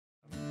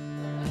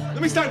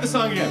Let me start the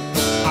song again.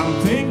 I'm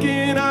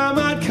thinking I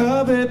might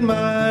covet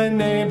my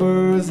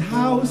neighbor's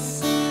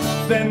house,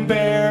 then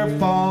bear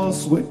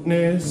false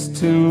witness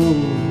too.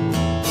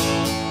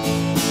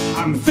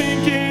 I'm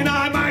thinking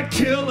I might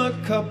kill a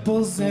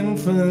couple's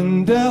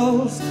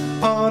infidels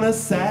on a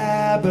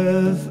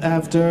Sabbath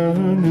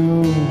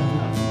afternoon.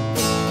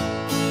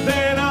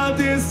 Then I'll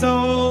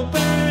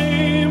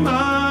disobey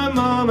my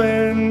mom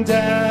and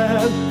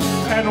dad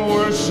and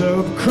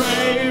worship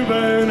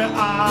craven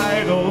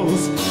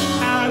idols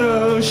at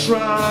a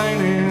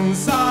shrine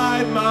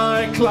inside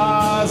my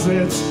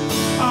closet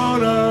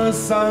on a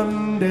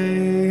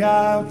Sunday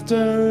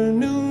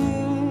afternoon.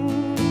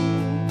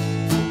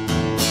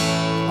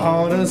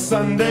 On a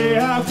Sunday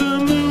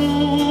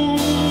afternoon.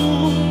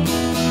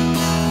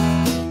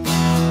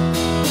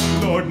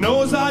 Lord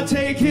knows I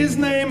take his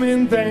name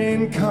in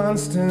vain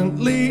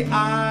constantly.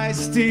 I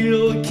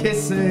steal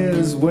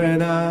kisses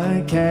when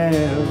I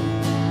can.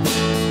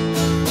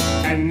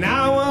 And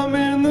now I'm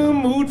in the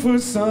mood for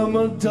some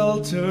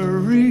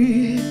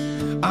adultery.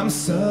 I'm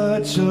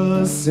such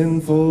a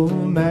sinful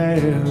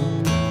man,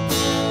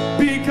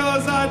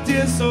 because I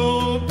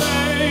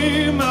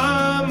disobey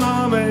my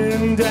mom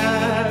and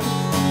dad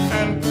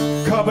and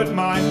covet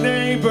my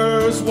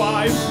neighbor's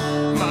wife,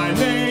 my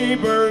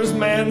neighbor's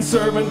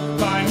manservant,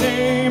 my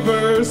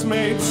neighbor's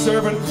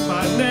maidservant,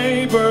 my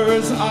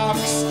neighbor's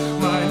ox,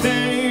 my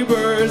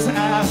neighbor's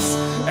ass,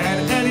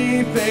 and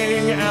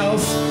anything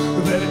else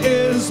that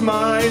is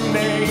my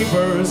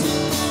neighbor's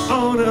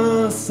on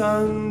a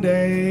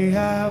Sunday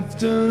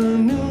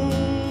afternoon.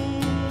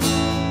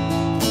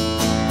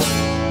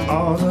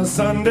 On a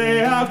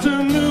Sunday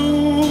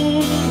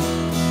afternoon.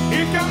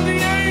 Here come the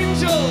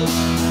angels.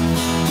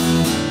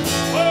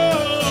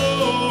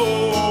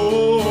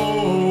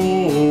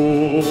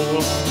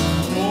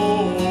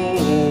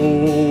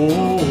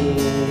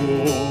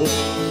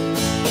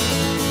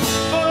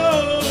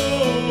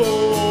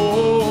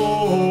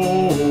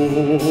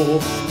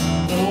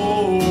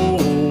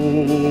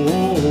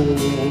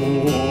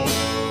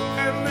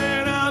 And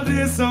then I'll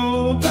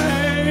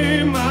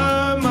disobey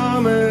my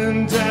mom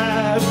and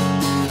dad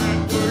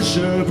and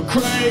worship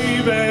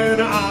craven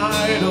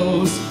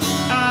idols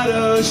at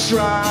a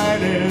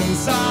shrine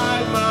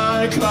inside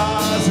my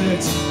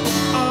closet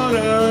on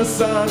a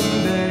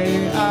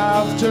Sunday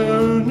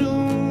afternoon.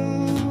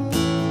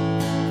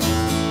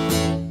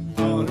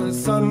 On a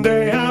Sunday